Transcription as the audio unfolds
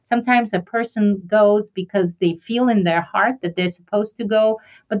sometimes a person goes because they feel in their heart that they're supposed to go,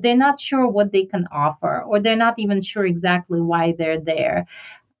 but they're not sure what they can offer, or they're not even sure exactly why they're there.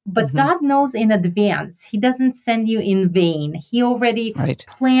 But God knows in advance. He doesn't send you in vain. He already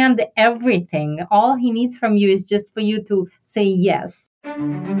planned everything. All he needs from you is just for you to say yes.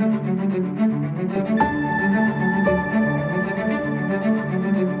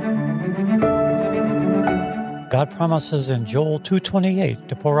 God promises in Joel 2:28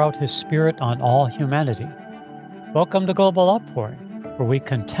 to pour out his Spirit on all humanity. Welcome to Global Outpouring, where we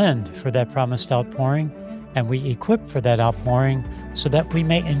contend for that promised outpouring, and we equip for that outpouring so that we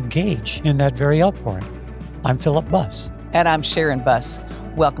may engage in that very outpouring. I'm Philip Buss. And I'm Sharon Buss.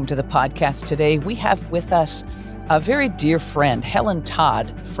 Welcome to the podcast today. We have with us a very dear friend, Helen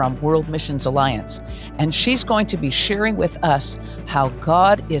Todd from World Missions Alliance, and she's going to be sharing with us how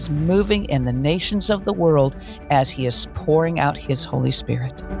God is moving in the nations of the world as he is pouring out his Holy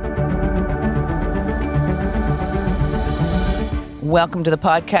Spirit. Welcome to the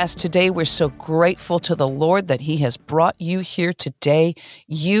podcast today. We're so grateful to the Lord that he has brought you here today.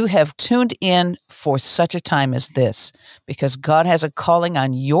 You have tuned in for such a time as this because God has a calling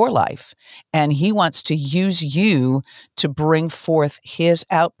on your life, and he wants to use you to bring forth his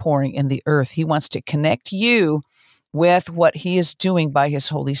outpouring in the earth. He wants to connect you with what he is doing by his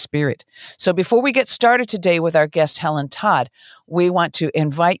Holy Spirit. So before we get started today with our guest, Helen Todd, we want to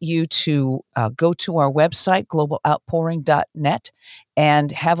invite you to go to our website, globaloutpouring.net,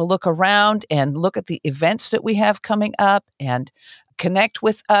 and have a look around and look at the events that we have coming up and connect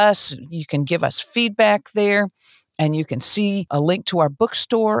with us. You can give us feedback there. And you can see a link to our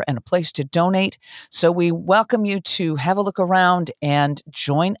bookstore and a place to donate. So we welcome you to have a look around and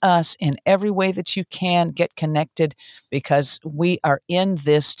join us in every way that you can. Get connected because we are in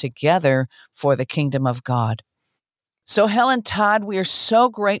this together for the kingdom of God. So Helen Todd, we are so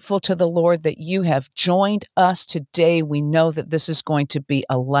grateful to the Lord that you have joined us today. We know that this is going to be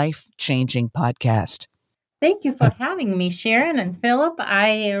a life-changing podcast. Thank you for having me, Sharon and Philip.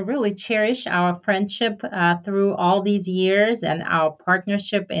 I really cherish our friendship through all these years and our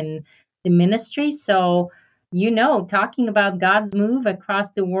partnership in the ministry. So, talking about God's move across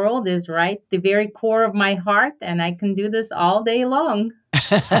the world is right the very core of my heart, and I can do this all day long.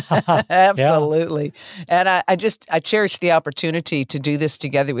 Absolutely. And I cherish the opportunity to do this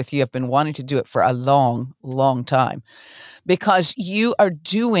together with you. I've been wanting to do it for a long, long time because you are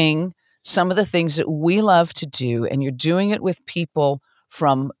doing some of the things that we love to do, and you're doing it with people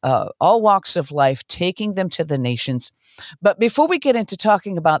from all walks of life, taking them to the nations. But before we get into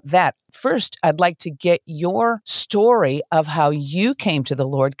talking about that, first, I'd like to get your story of how you came to the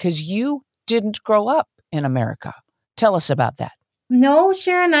Lord, because you didn't grow up in America. Tell us about that. No,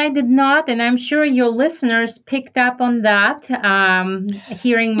 Sharon, I did not, and I'm sure your listeners picked up on that,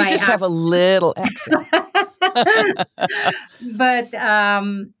 hearing my You just have a little accent. But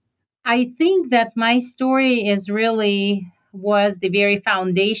I think that my story was the very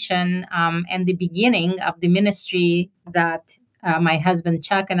foundation and the beginning of the ministry that my husband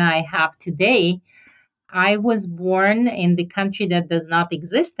Chuck and I have today. I was born in the country that does not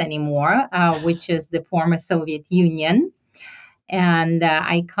exist anymore, which is the former Soviet Union. And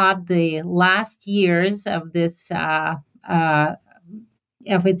I caught the last years of this of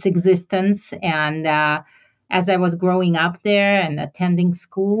its existence. And as I was growing up there and attending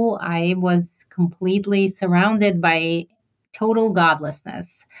school, I was completely surrounded by total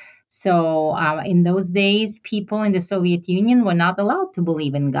godlessness. So in those days, people in the Soviet Union were not allowed to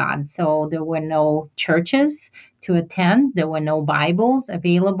believe in God. So there were no churches to attend. There were no Bibles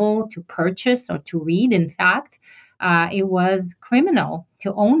available to purchase or to read. In fact, it was criminal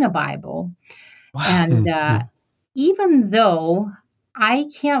to own a Bible. Wow. And even though I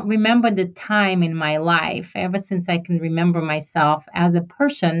can't remember the time in my life, ever since I can remember myself as a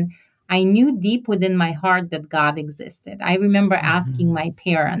person, I knew deep within my heart that God existed. I remember asking my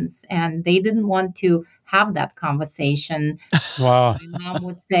parents, and they didn't want to have that conversation. Wow. My mom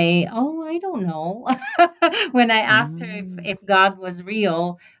would say, "Oh, I don't know." When I asked her if God was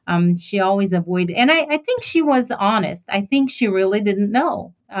real, she always avoided. And I think she was honest. I think she really didn't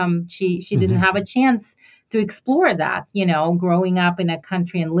know. She didn't have a chance to explore that, growing up in a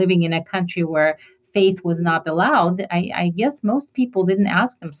country and living in a country where faith was not allowed. I guess most people didn't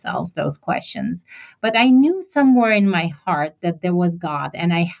ask themselves those questions. But I knew somewhere in my heart that there was God,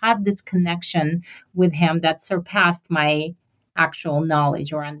 and I had this connection with him that surpassed my actual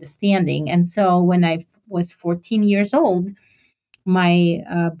knowledge or understanding. And so when I was 14 years old, my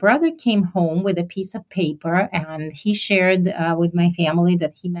brother came home with a piece of paper, and he shared with my family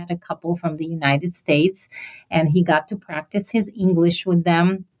that he met a couple from the United States, and he got to practice his English with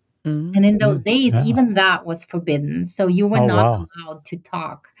them. And in those Mm, days, yeah. even that was forbidden. So you were Oh, not wow. allowed to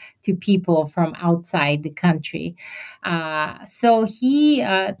talk to people from outside the country. So he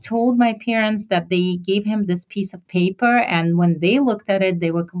told my parents that they gave him this piece of paper. And when they looked at it, they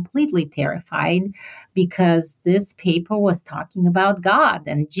were completely terrified because this paper was talking about God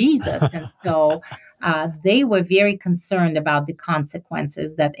and Jesus. And so they were very concerned about the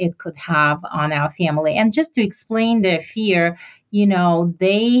consequences that it could have on our family. And just to explain their fear,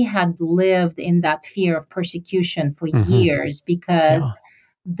 they had lived in that fear of persecution for Hmm. years because Yeah.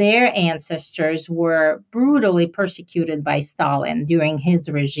 their ancestors were brutally persecuted by Stalin during his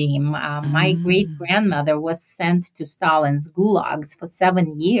regime. My great Mm. grandmother was sent to Stalin's gulags for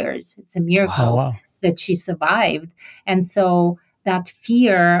 7 years. It's a Oh, miracle Wow. wow. that she survived. And so that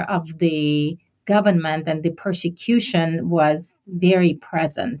fear of the government and the persecution was very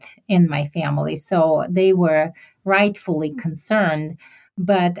present in my family. So they were rightfully concerned.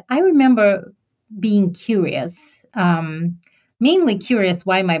 But I remember being curious. Mainly curious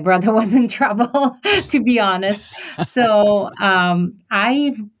why my brother was in trouble, to be honest. So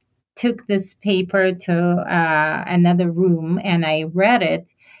I took this paper to another room and I read it,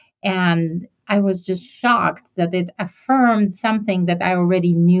 and I was just shocked that it affirmed something that I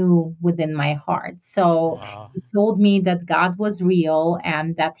already knew within my heart. So Wow. it told me that God was real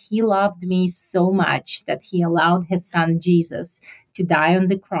and that He loved me so much that He allowed His Son Jesus to die on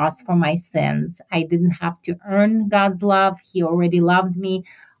the cross for my sins. I didn't have to earn God's love, He already loved me.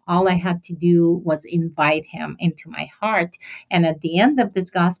 All I had to do was invite Him into my heart. And at the end of this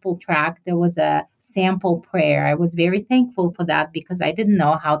gospel track, there was a sample prayer. I was very thankful for that because I didn't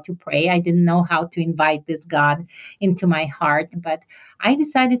know how to pray. I didn't know how to invite this God into my heart. But I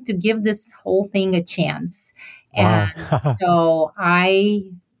decided to give this whole thing a chance. Wow. And so I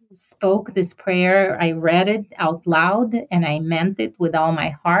spoke this prayer. I read it out loud and I meant it with all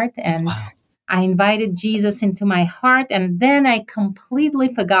my heart. And Wow. I invited Jesus into my heart. And then I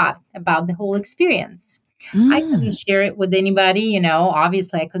completely forgot about the whole experience. I couldn't Mm. share it with anybody,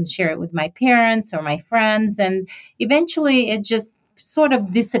 obviously I couldn't share it with my parents or my friends. And eventually it just sort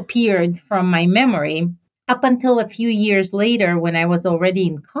of disappeared from my memory up until a few years later when I was already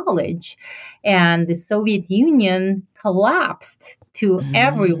in college and the Soviet Union collapsed to Mm.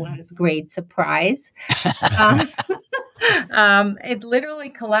 everyone's great surprise. Uh, it literally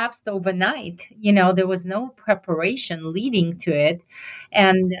collapsed overnight. There was no preparation leading to it.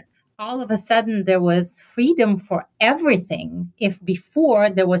 And all of a sudden, there was freedom for everything. If before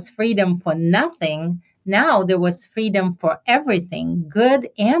there was freedom for nothing, now there was freedom for everything, good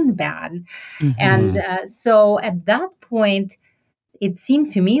and bad. And Mm. so at that point, it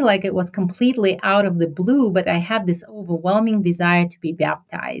seemed to me like it was completely out of the blue, but I had this overwhelming desire to be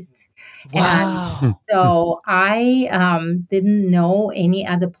baptized. And Hmm. Wow. Hmm. so I didn't know any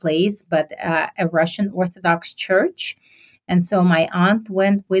other place but a Russian Orthodox church. And so my aunt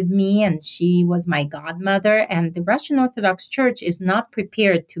went with me, and she was my godmother. And the Russian Orthodox Church is not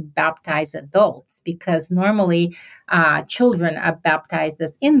prepared to baptize adults because normally children are baptized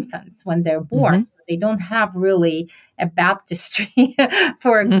as infants when they're born. Mm-hmm. So they don't have really a baptistry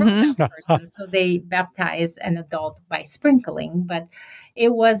for a grown Mm-hmm. up person. So they baptize an adult by sprinkling. But it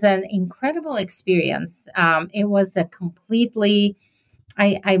was an incredible experience. It was a completely,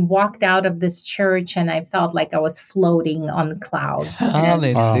 I walked out of this church and I felt like I was floating on clouds. And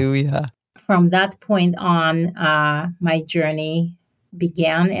Wow. Hallelujah. from that point on, my journey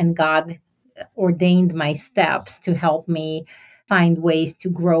began, and God ordained my steps to help me find ways to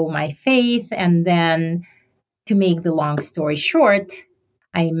grow my faith. And then, to make the long story short,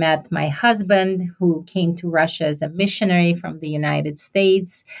 I met my husband who came to Russia as a missionary from the United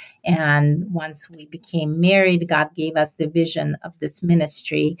States. And once we became married, God gave us the vision of this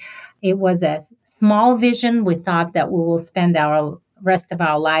ministry. It was a small vision. We thought that we will spend our rest of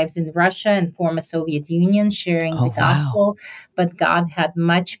our lives in Russia and former Soviet Union sharing the Oh, wow. gospel, but God had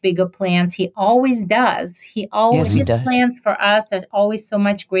much bigger plans. He always does. Yes, he His does. plans for us are always so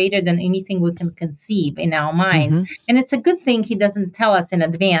much greater than anything we can conceive in our minds. Mm-hmm. And it's a good thing he doesn't tell us in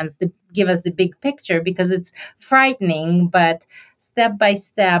advance to give us the big picture because it's frightening. But step by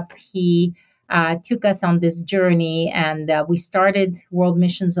step, he took us on this journey. And we started World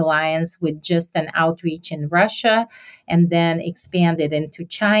Missions Alliance with just an outreach in Russia and then expanded into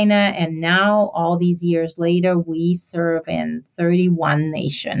China. And now, all these years later, we serve in 31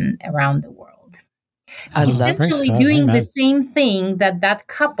 nations around the world. I Oh, love praise it. Essentially God. doing the Amen. same thing that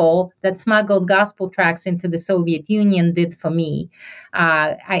couple that smuggled gospel tracts into the Soviet Union did for me.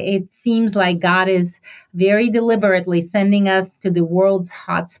 It seems like God is very deliberately sending us to the world's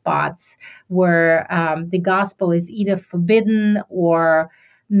hot spots where the gospel is either forbidden or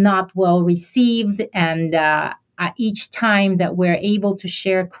not well received. And each time that we're able to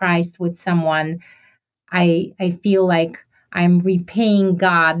share Christ with someone, I feel like I'm repaying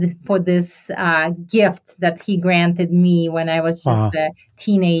God for this gift that He granted me when I was just Wow. a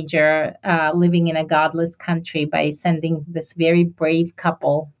teenager living in a godless country by sending this very brave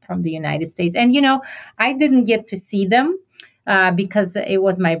couple from the United States. And, I didn't get to see them because it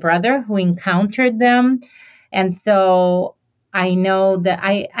was my brother who encountered them. And so I know that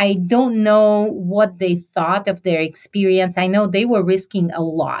I don't know what they thought of their experience. I know they were risking a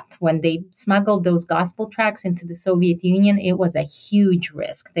lot when they smuggled those gospel tracts into the Soviet Union. It was a huge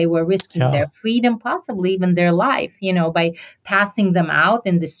risk. They were risking Yeah. their freedom, possibly even their life, by passing them out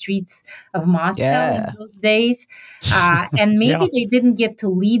in the streets of Moscow in Yeah. those days. And maybe Yeah. they didn't get to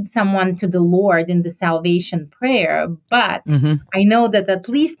lead someone to the Lord in the salvation prayer, but hmm I know that at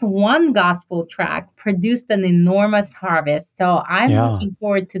least one gospel tract produced an enormous harvest. So I'm Yeah. looking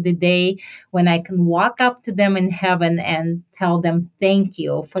forward to the day when I can walk up to them in heaven and tell them, thank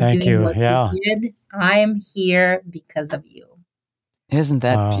you for Thank doing you. what you Yeah. did. I'm here because of you. Isn't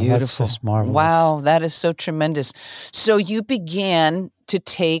that Wow. That's beautiful? just marvelous. Wow, that is so tremendous. So you began to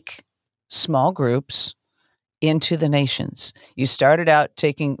take small groups into the nations. You started out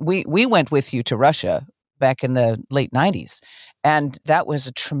taking we went with you to Russia back in the late 90s, and that was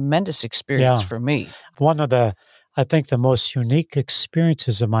a tremendous experience Yeah. for me. One of I think the most unique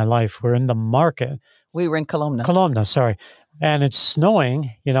experiences of my life were in the market. We were in Kolomna. Kelowna, sorry. And it's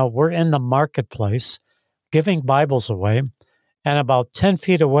snowing. We're in the marketplace giving Bibles away. And about 10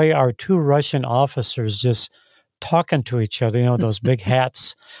 feet away are two Russian officers just talking to each other, those big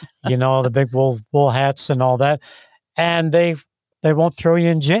hats, the big wool hats and all that. And they won't throw you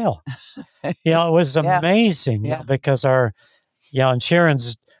in jail. It was Yeah. amazing Yeah. because and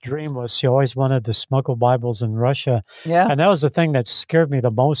Sharon's dream was she always wanted to smuggle Bibles in Russia. Yeah. And that was the thing that scared me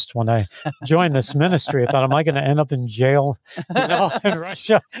the most when I joined this ministry. I thought, am I going to end up in jail, in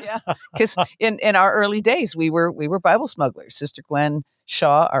Russia? Yeah. Because in our early days, we were Bible smugglers. Sister Gwen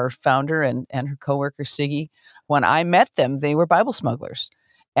Shaw, our founder, and her coworker Siggy, when I met them, they were Bible smugglers.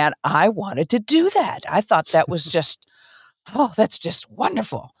 And I wanted to do that. I thought that was just, that's just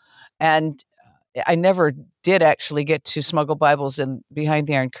wonderful. And I never did actually get to smuggle Bibles in behind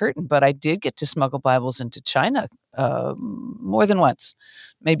the Iron Curtain, but I did get to smuggle Bibles into China more than once,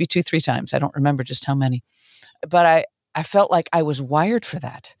 maybe 2, 3 times. I don't remember just how many, but I felt like I was wired for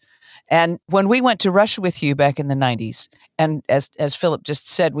that. And when we went to Russia with you back in the 90s, and as Philip just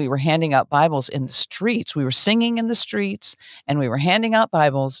said, we were handing out Bibles in the streets. We were singing in the streets, and we were handing out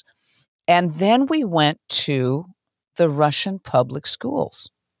Bibles. And then we went to the Russian public schools.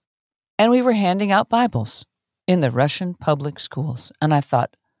 And we were handing out Bibles in the Russian public schools. And I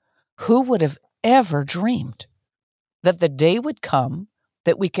thought, who would have ever dreamed that the day would come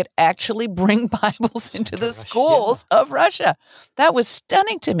that we could actually bring Bibles into the schools of Russia? That was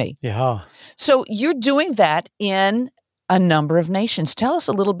stunning to me. Yeah. So you're doing that in a number of nations. Tell us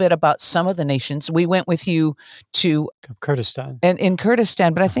a little bit about some of the nations. We went with you to Kurdistan. and in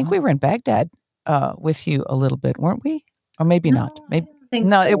Kurdistan, but I think we were in Baghdad with you a little bit, weren't we? Or maybe not. Maybe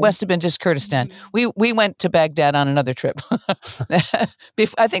no, it must have been just Kurdistan. We went to Baghdad on another trip.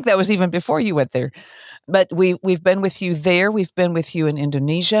 I think that was even before you went there. But we've been with you there. We've been with you in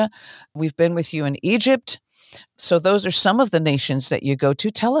Indonesia. We've been with you in Egypt. So those are some of the nations that you go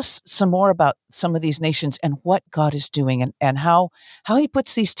to. Tell us some more about some of these nations and what God is doing and how He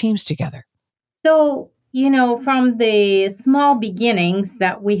puts these teams together. So, from the small beginnings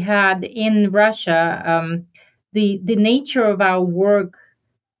that we had in Russia, the nature of our work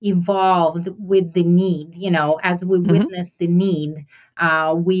evolved with the need. As we witnessed the need,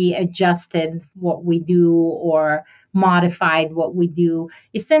 we adjusted what we do or modified what we do.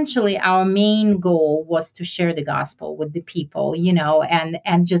 Essentially, our main goal was to share the gospel with the people,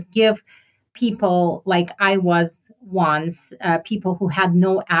 and just give people like I was once, people who had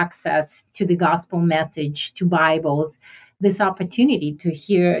no access to the gospel message, to Bibles, this opportunity to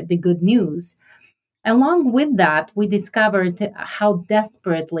hear the good news. Along with that, we discovered how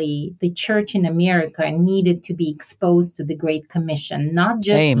desperately the church in America needed to be exposed to the Great Commission, not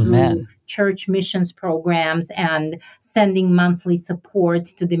just through church missions programs and sending monthly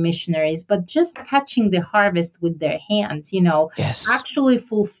support to the missionaries, but just touching the harvest with their hands, actually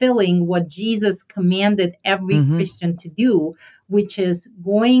fulfilling what Jesus commanded every Christian to do, which is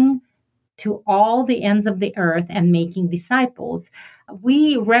going to all the ends of the earth and making disciples.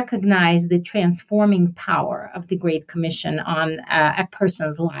 We recognize the transforming power of the Great Commission on a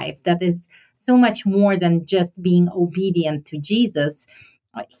person's life that is so much more than just being obedient to Jesus.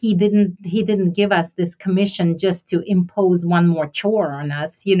 he didn't give us this commission just to impose one more chore on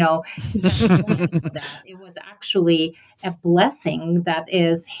us. He had a plan for that. It was actually a blessing that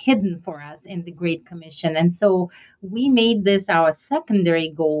is hidden for us in the Great Commission. And so we made this our secondary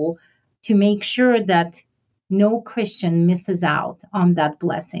goal, to make sure that no Christian misses out on that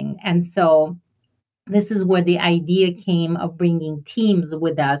blessing. And so this is where the idea came of bringing teams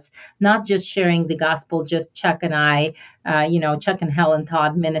with us, not just sharing the gospel, just Chuck and I, Chuck and Helen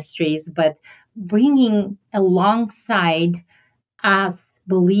Todd Ministries, but bringing alongside us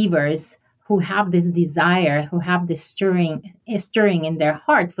believers who have this desire, who have this stirring in their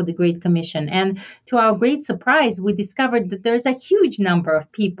heart for the Great Commission. And to our great surprise, we discovered that there's a huge number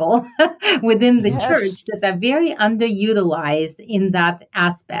of people within the Yes. church that are very underutilized in that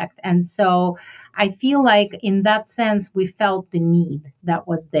aspect. And so I feel like in that sense, we felt the need that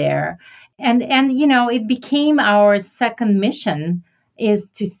was there. And it became our second mission, is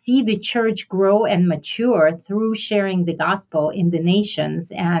to see the church grow and mature through sharing the gospel in the nations,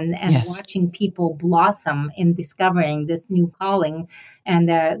 and Yes. watching people blossom in discovering this new calling and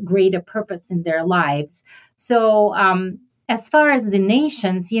a greater purpose in their lives. So as far as the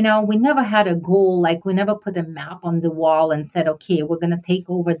nations, we never had a goal, like we never put a map on the wall and said, okay, we're going to take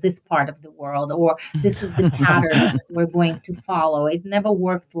over this part of the world, or this is the pattern that we're going to follow. It never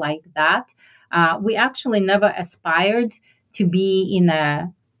worked like that. We actually never aspired to be in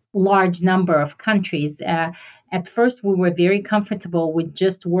a large number of countries. At first, we were very comfortable with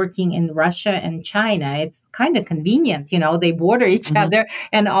just working in Russia and China. It's kind of convenient, they border each other.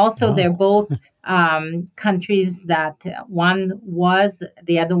 And also, they're both countries that one was,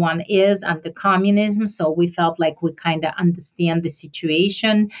 the other one is under communism. So we felt like we kind of understand the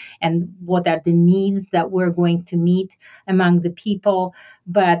situation and what are the needs that we're going to meet among the people.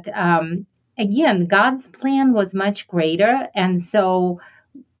 But again, God's plan was much greater. And so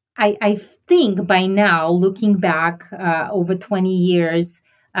I think by now, looking back over 20 years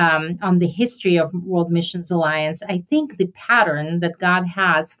on the history of World Missions Alliance, I think the pattern that God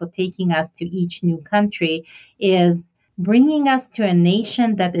has for taking us to each new country is bringing us to a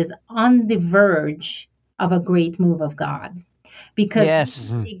nation that is on the verge of a great move of God. Because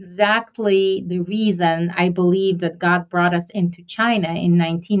Yes. exactly the reason I believe that God brought us into China in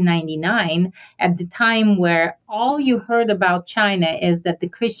 1999, at the time where all you heard about China is that the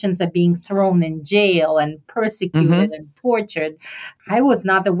Christians are being thrown in jail and persecuted and tortured. I was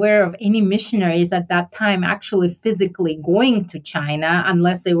not aware of any missionaries at that time actually physically going to China,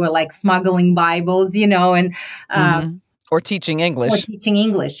 unless they were like smuggling Bibles, and Or teaching or English. teaching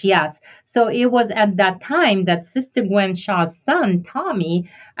English, yes. So it was at that time that Sister Gwen Shaw's son, Tommy,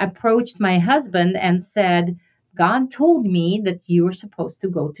 approached my husband and said, God told me that you were supposed to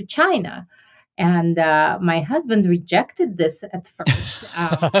go to China. And my husband rejected this at first.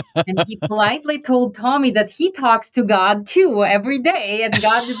 And he politely told Tommy that he talks to God too every day, and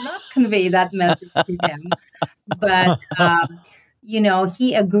God did not convey that message to him. But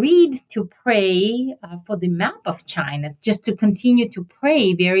he agreed to pray for the map of China, just to continue to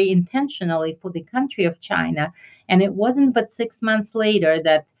pray very intentionally for the country of China. And it wasn't but 6 months later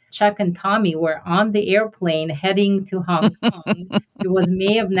that Chuck and Tommy were on the airplane heading to Hong Kong. It was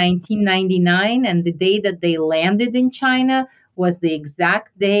May of 1999, and the day that they landed in China was the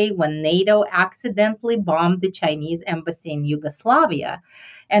exact day when NATO accidentally bombed the Chinese embassy in Yugoslavia.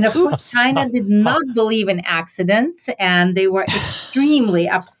 And of course, China did not believe in accidents, and they were extremely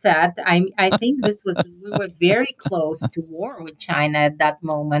upset. I think we were very close to war with China at that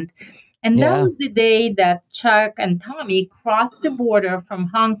moment. And that was the day that Chuck and Tommy crossed the border from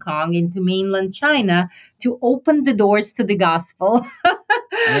Hong Kong into mainland China to open the doors to the gospel.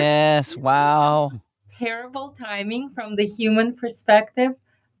 Yes, wow. Terrible timing from the human perspective,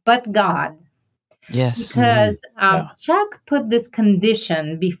 but God. Yes. Because Chuck put this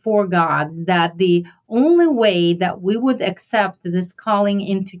condition before God that the only way that we would accept this calling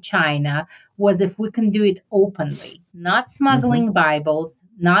into China was if we can do it openly, not smuggling Bibles,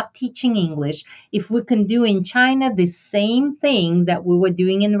 not teaching English. If we can do in China the same thing that we were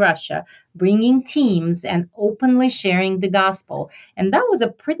doing in Russia, bringing teams and openly sharing the gospel. And that was a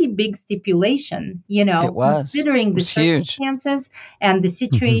pretty big stipulation, It was. considering It was the huge. circumstances and the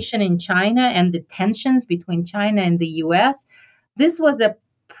situation in China and the tensions between China and the US. This was a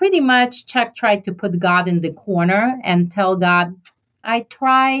pretty much Chuck tried to put God in the corner and tell God, I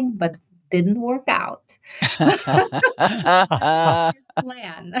tried, but didn't work out.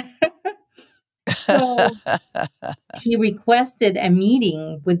 Plan. So he requested a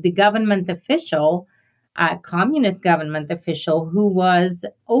meeting with the government official, a communist government official who was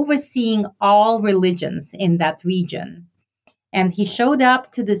overseeing all religions in that region. And he showed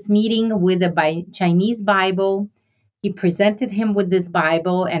up to this meeting with a Chinese Bible. He presented him with this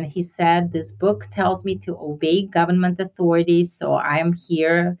Bible and he said, "This book tells me to obey government authorities, so I am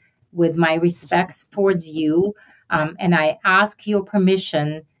here with my respects towards you. And I ask your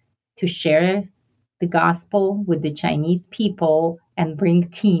permission to share the gospel with the Chinese people and bring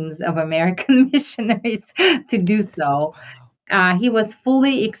teams of American missionaries to do so." He was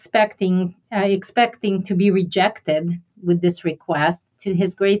fully expecting to be rejected with this request. To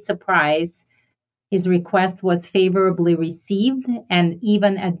his great surprise, his request was favorably received, and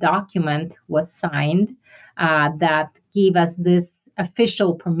even a document was signed that gave us this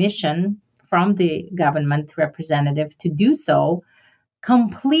official permission from the government representative to do so.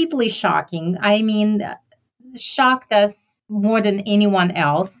 Completely shocking. I mean, shocked us more than anyone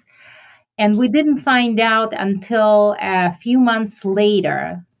else. And we didn't find out until a few months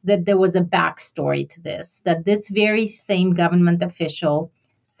later that there was a backstory to this, that this very same government official,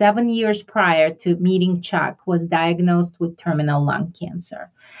 7 years prior to meeting Chuck, was diagnosed with terminal lung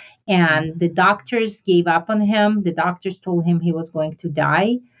cancer. And the doctors gave up on him. The doctors told him he was going to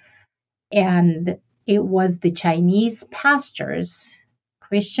die. And it was the Chinese pastors,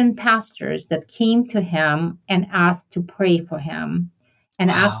 Christian pastors, that came to him and asked to pray for him. And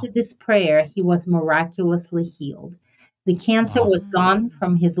after Wow. this prayer, he was miraculously healed. The cancer Wow. was gone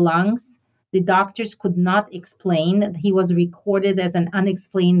from his lungs. The doctors could not explain that he was recorded as an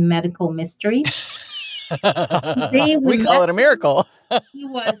unexplained medical mystery. The day we We call met it a him, miracle. he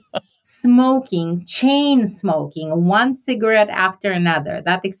was smoking, chain smoking, one cigarette after another.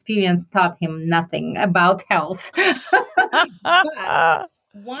 That experience taught him nothing about health. But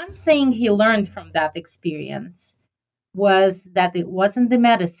one thing he learned from that experience was that it wasn't the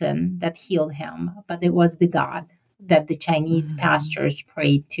medicine that healed him, but it was the God that the Chinese Mhm. pastors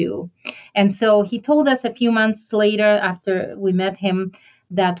prayed to. And so he told us a few months later, after we met him,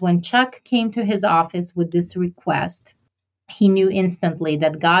 that when Chuck came to his office with this request, he knew instantly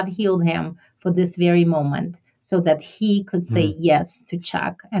that God healed him for this very moment so that he could say Mm. yes to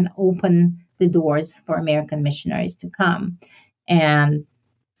Chuck and open the doors for American missionaries to come. And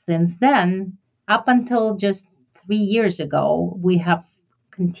since then, up until just 3 years ago, we have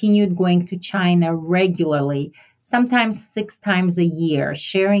continued going to China regularly, sometimes 6 times a year,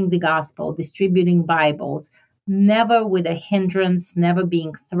 sharing the gospel, distributing Bibles, never with a hindrance, never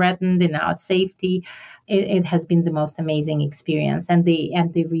being threatened in our safety. It has been the most amazing experience, and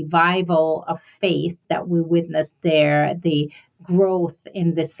the revival of faith that we witnessed there, the growth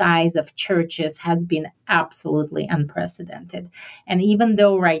in the size of churches has been absolutely unprecedented. And even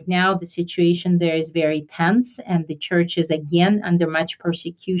though right now the situation there is very tense and the church is again under much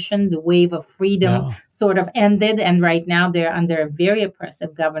persecution, the wave of freedom Yeah. sort of ended, and right now they're under a very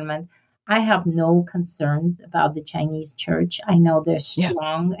oppressive government. I have no concerns about the Chinese church. I know they're Yeah.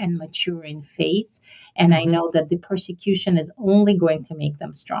 strong and mature in faith, and I Mhm. know that the persecution is only going to make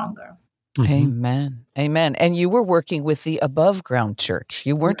them stronger. Mhm. Amen. Amen. And you were working with the above ground church.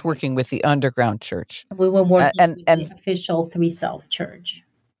 You weren't Right. working with the underground church. We were working And with the and official Three Self Church.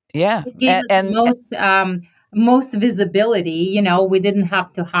 yeah. It gave us the And most visibility. You know, we didn't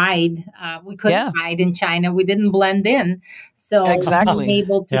have to hide. We couldn't yeah, hide in China. We didn't blend in. So being exactly.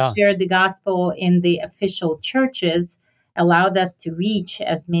 able to Yeah. share the gospel in the official churches allowed us to reach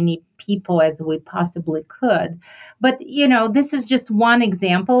as many people as we possibly could. But you know, this is just one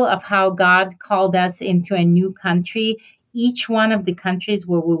example of how God called us into a new country. Each one of the countries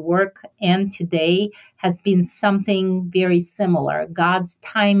where we work in today has been something very similar. God's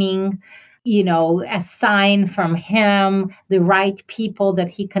timing, you know, a sign from Him, the right people that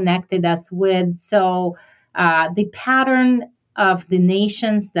He connected us with. So the pattern of the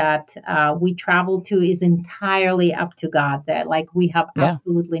nations that we travel to is entirely up to God. That like we have Yeah.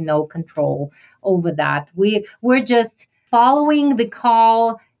 absolutely no control over that. We're just following the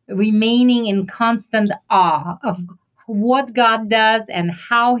call, remaining in constant awe of what God does and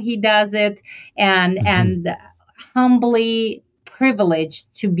how He does it, and Mhm. and humbly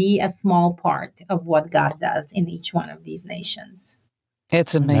privileged to be a small part of what God does in each one of these nations.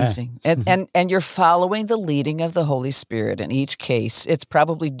 It's Amen. amazing. And you're following the leading of the Holy Spirit in each case. It's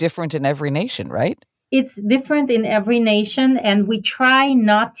probably different in every nation, right? It's different in every nation, and we try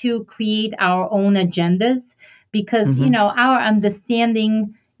not to create our own agendas because, you Mhm. know, our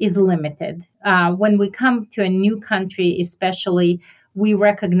understanding is limited. When we come to a new country, especially, we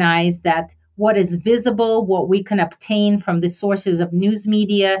recognize that what is visible, what we can obtain from the sources of news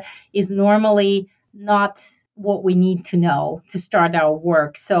media, is normally not what we need to know to start our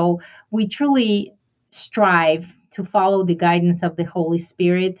work. So we truly strive to follow the guidance of the Holy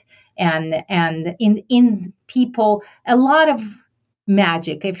Spirit and in people, a lot of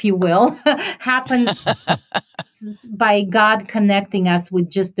magic, if you will, happens by God connecting us with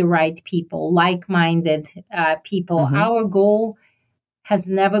just the right people, like-minded people. Mm-hmm. Our goal has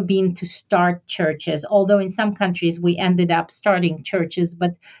never been to start churches, although in some countries we ended up starting churches.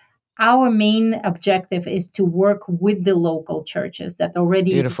 But our main objective is to work with the local churches that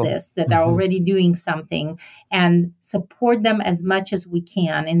already Beautiful. exist, that are already doing something, and support them as much as we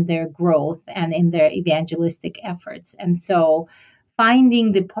can in their growth and in their evangelistic efforts. And so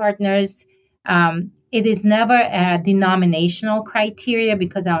finding the partners, it is never a denominational criteria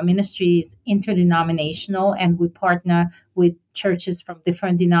because our ministry is interdenominational and we partner with churches from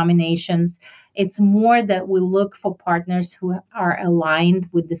different denominations. It's more that we look for partners who are aligned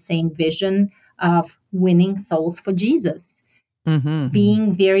with the same vision of winning souls for Jesus, Mm-hmm.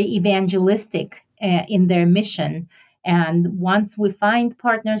 being very evangelistic in their mission. And once we find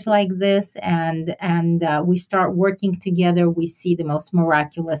partners like this and we start working together, we see the most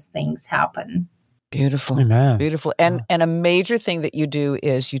miraculous things happen. Beautiful. Amen. Beautiful. And a major thing that you do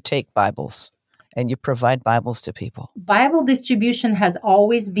is you take Bibles and you provide Bibles to people. Bible distribution has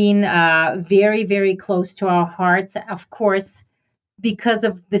always been very, very close to our hearts. Of course, because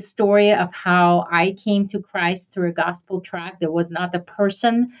of the story of how I came to Christ through a gospel tract. There was not a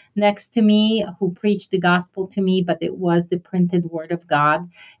person next to me who preached the gospel to me, but it was the printed word of God.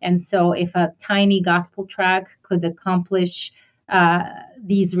 And so if a tiny gospel tract could accomplish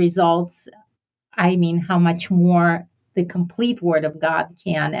these results, I mean, how much more the complete word of God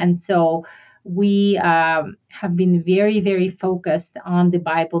can. And so we have been very, very focused on the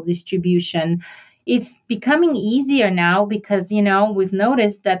Bible distribution. It's becoming easier now because, we've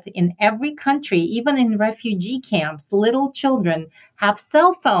noticed that in every country, even in refugee camps, little children have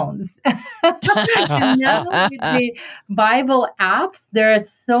cell phones. And now with the Bible apps, there are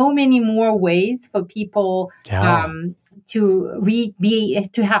so many more ways for people to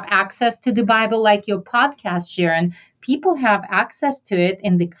to have access to the Bible, like your podcast, Sharon. People have access to it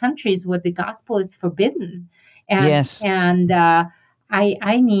in the countries where the gospel is forbidden. Yes. And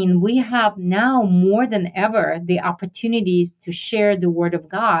I mean, we have now more than ever the opportunities to share the word of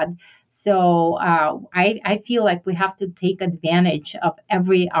God. So I feel like we have to take advantage of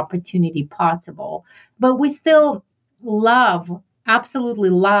every opportunity possible. But we still absolutely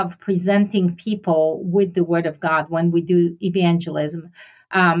love presenting people with the word of God when we do evangelism,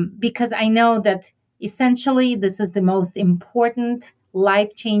 because I know that essentially this is the most important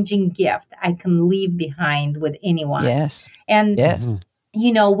life-changing gift I can leave behind with anyone. Yes. And Yes.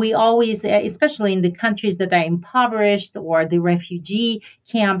 we always, especially in the countries that are impoverished or the refugee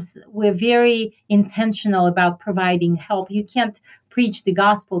camps, we're very intentional about providing help. You can't preach the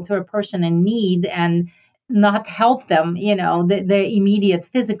gospel to a person in need and not help them, their immediate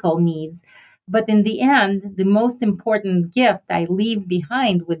physical needs. But in the end, the most important gift I leave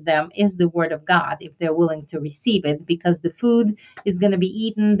behind with them is the word of God, if they're willing to receive it, because the food is going to be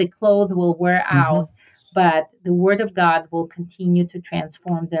eaten, the clothes will wear out, but the word of God will continue to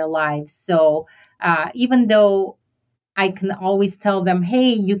transform their lives. So even though I can always tell them, hey,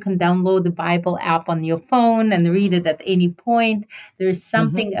 you can download the Bible app on your phone and read it at any point, there's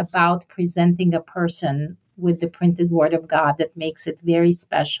something about presenting a person with the printed word of God that makes it very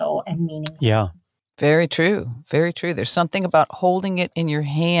special and meaningful. Yeah. Very true. Very true. There's something about holding it in your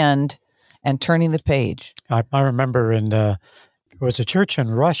hand and turning the page. I remember there was a church in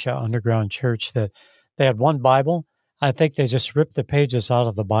Russia, underground church, that they had one Bible. I think they just ripped the pages out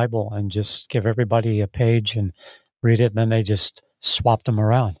of the Bible and just give everybody a page and read it, and then they just swapped them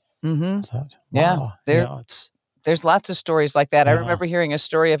around. Mm-hmm. Thought, wow. Yeah, there's lots of stories like that. Yeah. I remember hearing a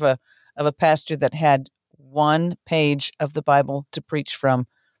story of a pastor that had one page of the Bible to preach from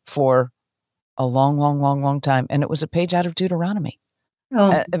for a long time, and it was a page out of Deuteronomy.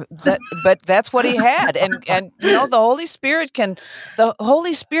 Oh. But that's what he had, and the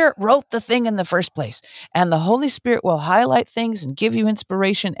Holy Spirit wrote the thing in the first place, and the Holy Spirit will highlight things and give you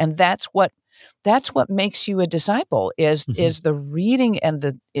inspiration, and that's what makes you a disciple is the reading and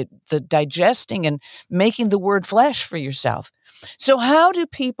the digesting and making the word flesh for yourself. So how do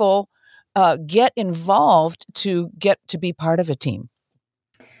people get involved to get to be part of a team?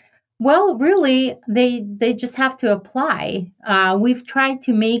 Well, really, they just have to apply. We've tried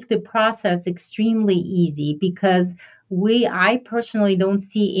to make the process extremely easy because I personally don't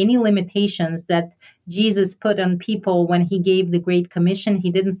see any limitations that Jesus put on people when he gave the Great Commission.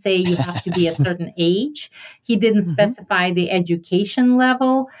 He didn't say you have to be a certain age. He didn't specify the education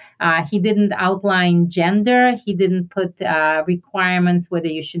level. He didn't outline gender. He didn't put requirements whether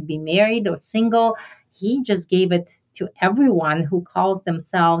you should be married or single. He just gave it to everyone who calls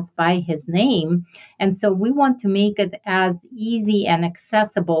themselves by his name. And so we want to make it as easy and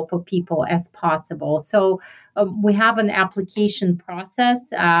accessible for people as possible. So we have an application process.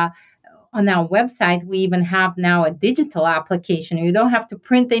 On our website, we even have now a digital application. You don't have to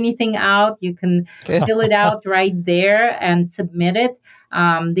print anything out. You can Good. fill it out right there and submit it.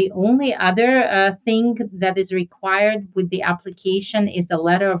 The only other thing that is required with the application is a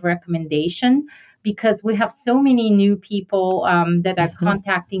letter of recommendation, because we have so many new people that are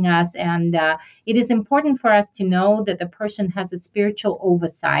contacting us. And it is important for us to know that the person has a spiritual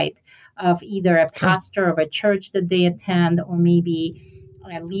oversight of either a pastor of a church that they attend, or maybe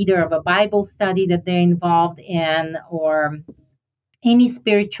a leader of a Bible study that they're involved in, or any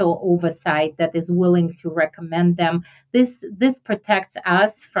spiritual oversight that is willing to recommend them. This protects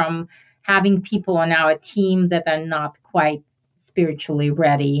us from having people on our team that are not quite spiritually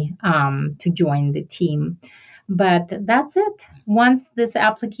ready to join the team. But that's it. Once this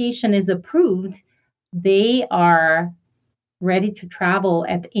application is approved, they are ready to travel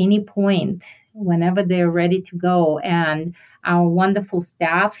at any point whenever they're ready to go. And our wonderful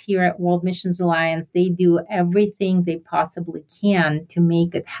staff here at World Missions Alliance, they do everything they possibly can to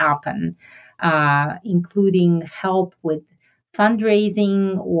make it happen, including help with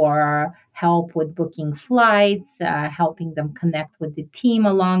fundraising or help with booking flights, helping them connect with the team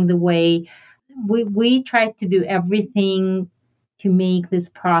along the way. We try to do everything to make this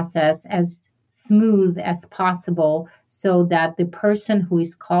process as smooth as possible, so that the person who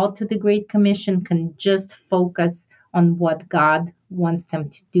is called to the Great Commission can just focus on what God wants them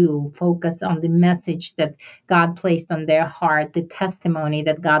to do, focus on the message that God placed on their heart, the testimony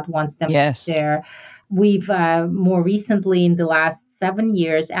that God wants them to share. We've more recently, in the last 7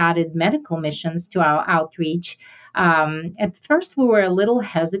 years, added medical missions to our outreach. At first, we were a little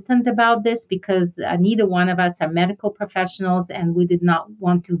hesitant about this because neither one of us are medical professionals, and we did not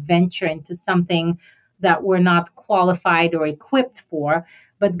want to venture into something that we're not qualified or equipped for.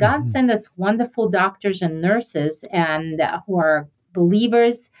 But God sent us wonderful doctors and nurses, and who are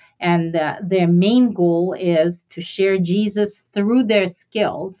believers, and their main goal is to share Jesus through their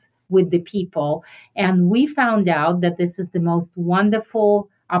skills with the people. And we found out that this is the most wonderful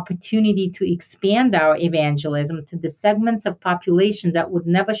opportunity to expand our evangelism to the segments of population that would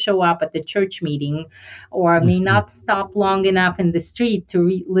never show up at the church meeting, or may not stop long enough in the street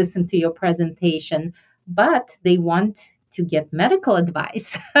to listen to your presentation, but they want to get medical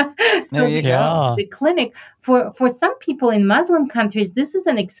advice. There you go. The clinic, for some people in Muslim countries, this is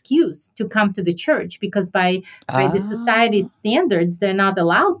an excuse to come to the church, because by the society's standards, they're not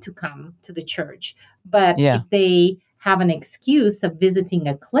allowed to come to the church. But if they have an excuse of visiting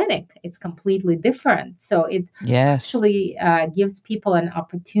a clinic, it's completely different. So it actually gives people an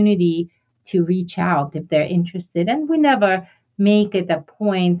opportunity to reach out if they're interested. And we never make it a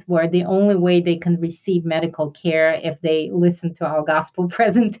point where the only way they can receive medical care if they listen to our gospel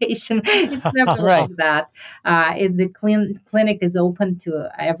presentation. It's never like that. The clinic is open to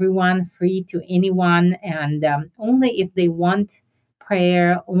everyone, free to anyone, and only if they want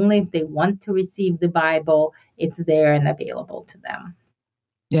prayer, only if they want to receive the Bible, it's there and available to them.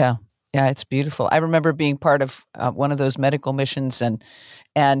 Yeah, it's beautiful. I remember being part of one of those medical missions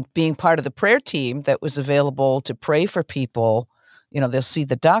and being part of the prayer team that was available to pray for people. They'll see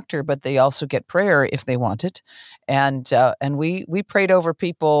the doctor, but they also get prayer if they want it. And we prayed over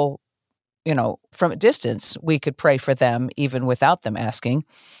people, from a distance. We could pray for them even without them asking,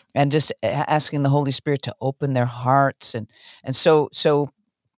 and just asking the Holy Spirit to open their hearts. And so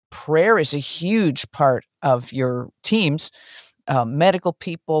prayer is a huge part of your teams, medical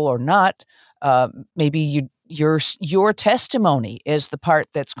people or not. Maybe your testimony is the part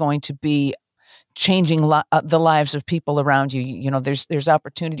that's going to be changing the lives of people around you. There's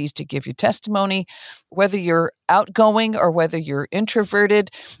opportunities to give your testimony, whether you're outgoing or whether you're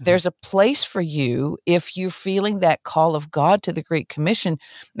introverted. There's a place for you if you're feeling that call of God to the Great Commission.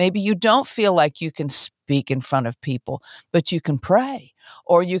 Maybe you don't feel like you can speak in front of people, but you can pray,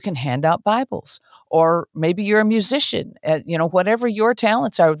 or you can hand out Bibles, or maybe you're a musician. Whatever your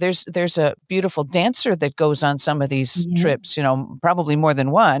talents are. There's a beautiful dancer that goes on some of these trips. Probably more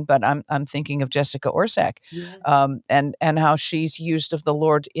than one, but I'm thinking of Jessica Orsak, and how she's used of the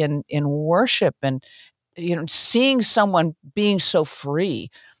Lord in worship, and seeing someone being so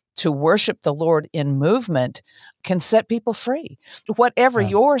free to worship the Lord in movement can set people free. Whatever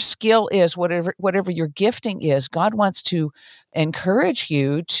your skill is, whatever your gifting is, God wants to encourage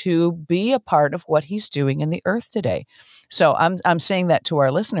you to be a part of what He's doing in the earth today. So I'm saying that to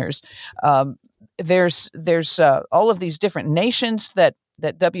our listeners. There's all of these different nations that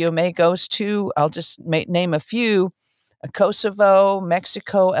WMA goes to. I'll just name a few. Kosovo,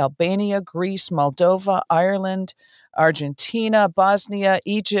 Mexico, Albania, Greece, Moldova, Ireland, Argentina, Bosnia,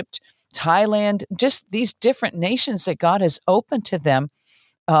 Egypt, Thailand, just these different nations that God has opened to them.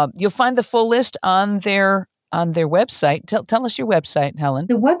 You'll find the full list on their website. Tell us your website, Helen.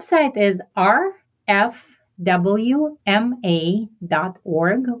 The website is rfwma.org,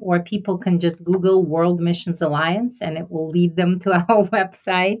 or people can just Google World Missions Alliance and it will lead them to our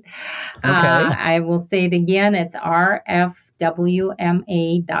website. Okay. I will say it again. It's rfwma.org.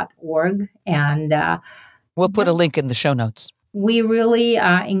 And we'll put a link in the show notes. We really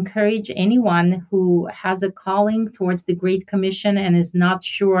encourage anyone who has a calling towards the Great Commission and is not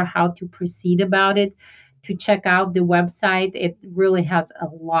sure how to proceed about it to check out the website. It really has a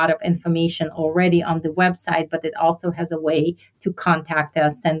lot of information already on the website, but it also has a way to contact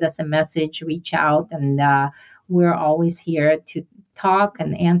us, send us a message, reach out, and we're always here to talk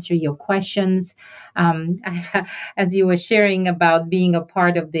and answer your questions. As you were sharing about being a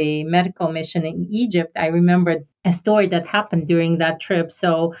part of the medical mission in Egypt, I remembered a story that happened during that trip.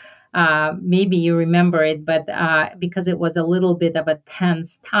 So maybe you remember it, but because it was a little bit of a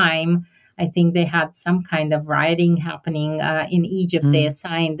tense time, I think they had some kind of rioting happening in Egypt. They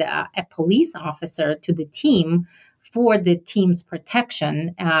assigned a police officer to the team for the team's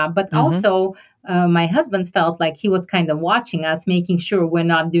protection. But also, my husband felt like he was kind of watching us, making sure we're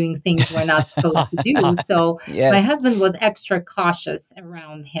not doing things we're not supposed to do. So Yes. My husband was extra cautious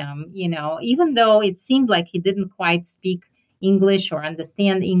around him, even though it seemed like he didn't quite speak English or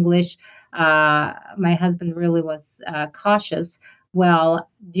understand English. My husband really was cautious. Well,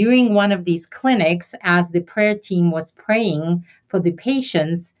 during one of these clinics, as the prayer team was praying for the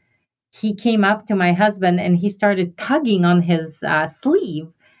patients, he came up to my husband and he started tugging on his sleeve.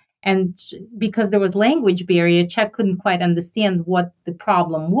 And because there was language barrier, Chuck couldn't quite understand what the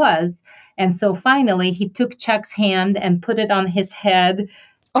problem was. And so finally, he took Chuck's hand and put it on his head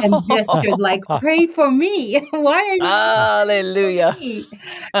and gestured like, "Pray for me." Why are you Hallelujah. praying for me?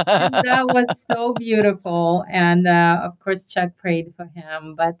 And that was so beautiful. And of course, Chuck prayed for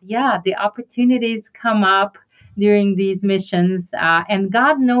him. But yeah, the opportunities come up during these missions, and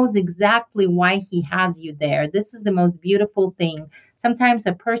God knows exactly why He has you there. This is the most beautiful thing. Sometimes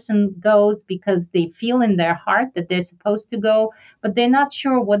a person goes because they feel in their heart that they're supposed to go, but they're not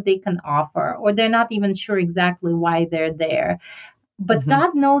sure what they can offer, or they're not even sure exactly why they're there. But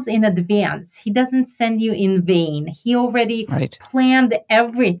God knows in advance. He doesn't send you in vain. He already planned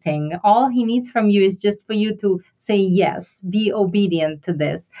everything. All He needs from you is just for you to say yes, be obedient to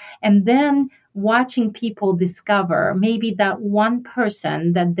this. And then watching people discover maybe that one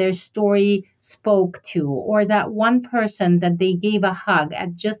person that their story spoke to, or that one person that they gave a hug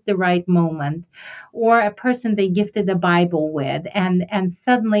at just the right moment, or a person they gifted a Bible with, and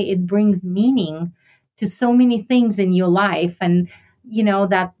suddenly it brings meaning to so many things in your life. And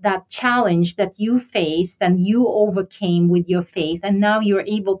that challenge that you faced and you overcame with your faith, and now you're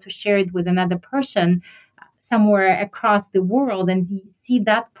able to share it with another person somewhere across the world, and you see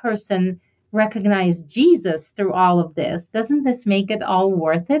that person recognize Jesus through all of this. Doesn't this make it all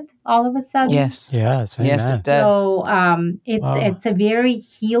worth it all of a sudden? Yes. Yes. Yes, Amen. it does. So it's a very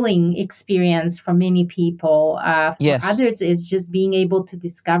healing experience for many people. For Yes. others, it's just being able to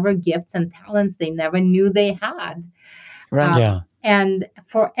discover gifts and talents they never knew they had. Right. Yeah. And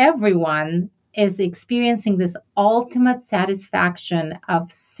for everyone is experiencing this ultimate satisfaction of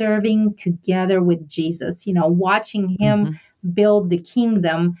serving together with Jesus, watching Him build the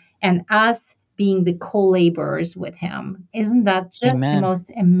kingdom and us being the co-laborers with Him. Isn't that just the most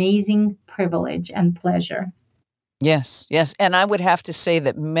amazing privilege and pleasure? Yes, yes. And I would have to say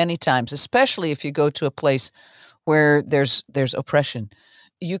that many times, especially if you go to a place where there's oppression,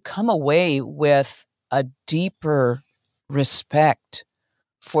 you come away with a deeper respect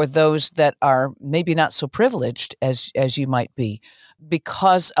for those that are maybe not so privileged as you might be,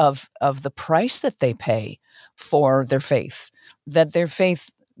 because of the price that they pay for their faith. That their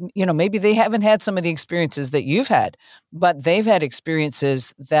faith, maybe they haven't had some of the experiences that you've had, but they've had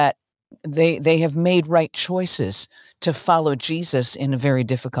experiences that they have made right choices to follow Jesus in very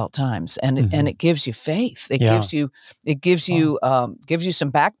difficult times, and it gives you faith. It gives you some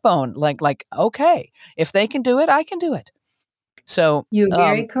backbone. Like okay, if they can do it, I can do it. So you're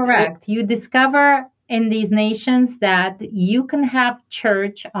very correct. You discover in these nations that you can have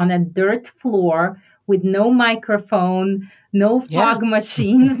church on a dirt floor with no microphone, no fog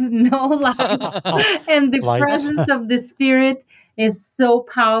machines, no lights, and the presence of the Spirit is so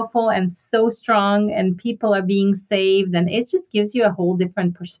powerful and so strong, and people are being saved, and it just gives you a whole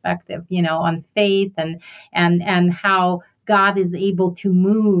different perspective, on faith and how God is able to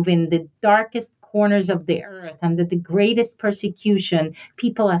move in the darkest corners of the earth. Under the greatest persecution,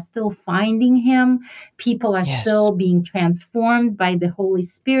 people are still finding him. People are Yes. still being transformed by the Holy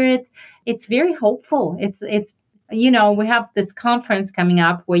Spirit. It's very hopeful. It's we have this conference coming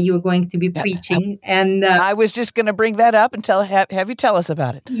up where you're going to be preaching, and I was just going to bring that up and have you tell us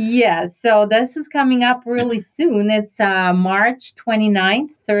about it. yes, so this is coming up really soon. It's March 29th,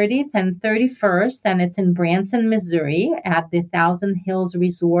 30th, and 31st, and it's in Branson, Missouri at the Thousand Hills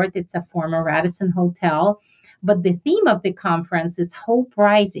Resort. It's a former Radisson Hotel. But the theme of the conference is Hope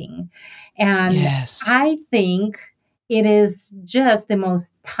Rising. And Yes. I think it is just the most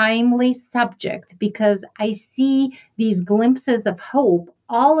timely subject because I see these glimpses of hope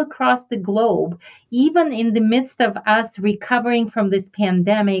all across the globe, even in the midst of us recovering from this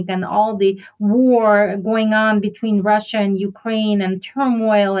pandemic and all the war going on between Russia and Ukraine and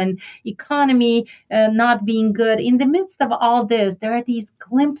turmoil and economy not being good. In the midst of all this, there are these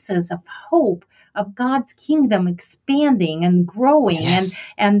glimpses of hope, of God's kingdom expanding and growing, Yes.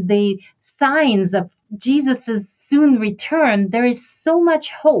 and the signs of Jesus's soon return. There is so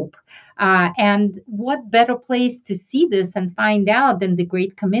much hope. And what better place to see this and find out than the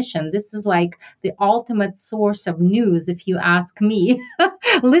Great Commission? This is like the ultimate source of news, if you ask me.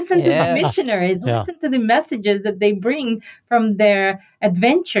 Listen to the Yes. missionaries, Yeah. listen to the messages that they bring from their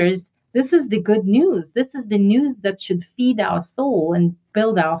adventures. This is the good news. This is the news that should feed our soul and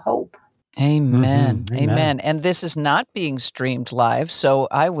build our hope. Amen. Mhm. Amen. Amen. And this is not being streamed live. So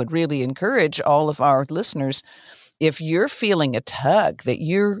I would really encourage all of our listeners, if you're feeling a tug that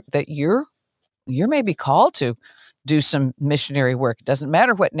you're maybe called to do some missionary work. It doesn't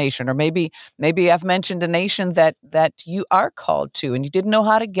matter what nation, or maybe I've mentioned a nation that you are called to and you didn't know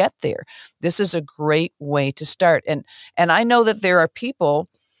how to get there. This is a great way to start. And I know that there are people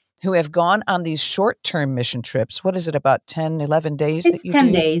who have gone on these short-term mission trips. What is it, about 10, 11 days It's that you 10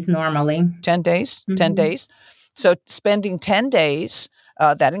 do? days normally. 10 days? 10 Mhm. days. So spending 10 days,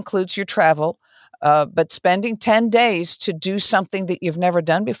 that includes your travel, but spending 10 days to do something that you've never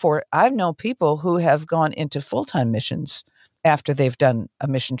done before. I've known people who have gone into full-time missions after they've done a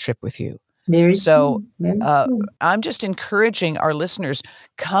mission trip with you. Very So true. Very true. I'm just encouraging our listeners,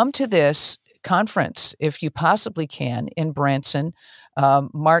 come to this conference if you possibly can in Branson,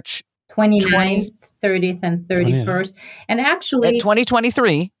 March 29th, 30th, and 31st. And actually,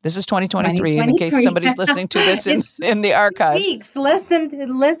 2023. This is 2023, and in case 2023. somebody's listening to this in the 2 archives. weeks, less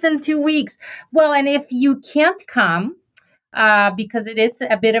than 2 weeks. Well, and if you can't come, because it is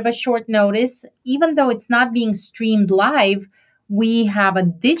a bit of a short notice, even though it's not being streamed live, we have a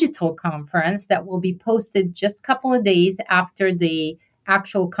digital conference that will be posted just a couple of days after the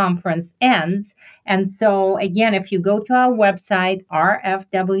actual conference ends. And so, again, if you go to our website,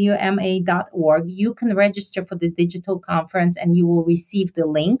 rfwma.org, you can register for the digital conference and you will receive the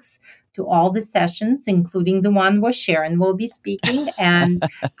links to all the sessions, including the one where Sharon will be speaking. And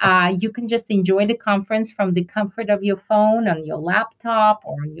you can just enjoy the conference from the comfort of your phone, on your laptop,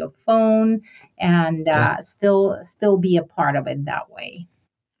 or on your phone, and still be a part of it that way.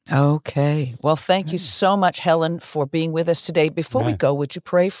 Okay. Well, thank you so much, Helen, for being with us today. Before we Amen. go, would you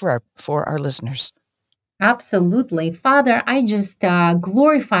pray for our listeners? Absolutely. Father, I just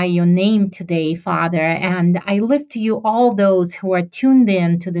glorify your name today, Father, and I lift to you all those who are tuned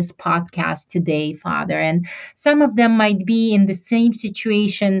in to this podcast today, Father. And some of them might be in the same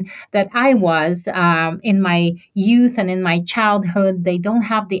situation that I was in my youth and in my childhood. They don't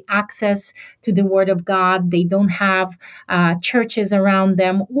have the access to the Word of God, they don't have churches around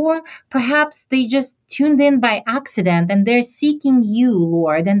them, or perhaps they just tuned in by accident and they're seeking you,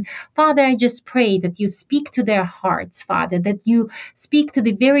 Lord. And Father, I just pray that you speak to their hearts, Father, that you speak to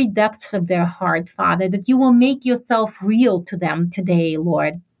the very depths of their heart, Father, that you will make yourself real to them today,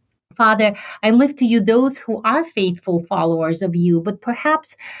 Lord. Father, I lift to you those who are faithful followers of you, but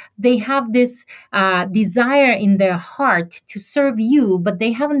perhaps they have this desire in their heart to serve you, but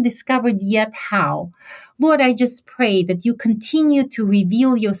they haven't discovered yet how. Lord, I just pray that you continue to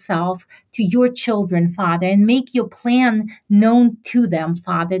reveal yourself to your children, Father, and make your plan known to them,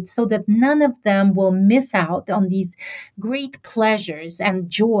 Father, so that none of them will miss out on these great pleasures and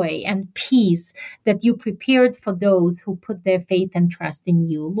joy and peace that you prepared for those who put their faith and trust in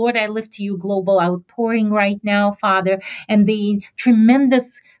you. Lord, I lift to you global outpouring right now, Father, and the tremendous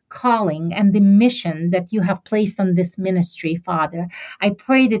calling and the mission that you have placed on this ministry, Father. I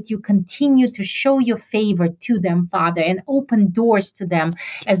pray that you continue to show your favor to them, Father, and open doors to them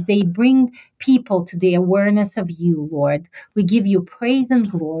as they bring people to the awareness of you, Lord. We give you praise and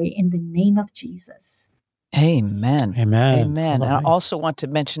glory in the name of Jesus. Amen. Amen. Amen. And I Hallelujah. also want to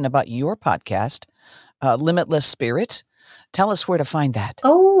mention about your podcast, Limitless Spirit. Tell us where to find that.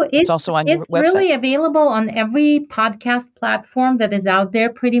 Oh, It's also on your it's website. really available on every podcast platform that is out there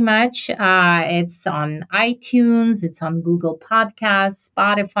pretty much. It's on iTunes, it's on Google Podcasts,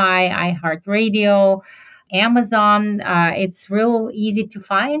 Spotify, iHeartRadio, Amazon. It's real easy to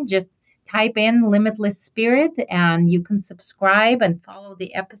find. Just type in Limitless Spirit and you can subscribe and follow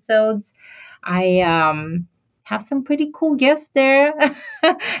the episodes. I have some pretty cool guests there.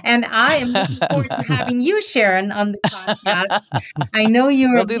 And I am looking forward to having you, Sharon, on the podcast. I know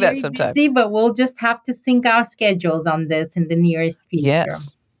you're We'll do that very sometime. busy, but we'll just have to sync our schedules on this in the nearest future.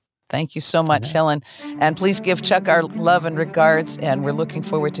 Yes. Thank you so much, Helen. And please give Chuck our love and regards. And we're looking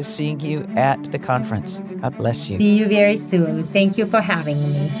forward to seeing you at the conference. God bless you. See you very soon. Thank you for having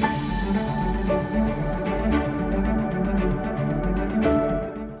me.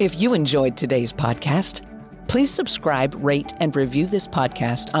 If you enjoyed today's podcast, please subscribe, rate, and review this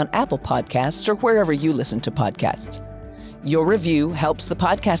podcast on Apple Podcasts or wherever you listen to podcasts. Your review helps the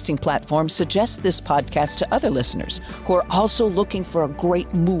podcasting platform suggest this podcast to other listeners who are also looking for a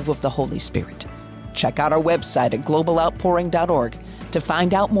great move of the Holy Spirit. Check out our website at globaloutpouring.org to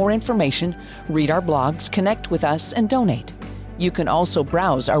find out more information, read our blogs, connect with us, and donate. You can also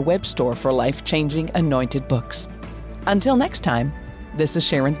browse our web store for life-changing anointed books. Until next time, this is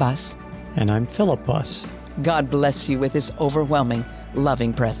Sharon Buss. And I'm Philip Buss. God bless you with his overwhelming,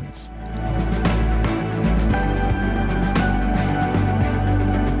 loving presence.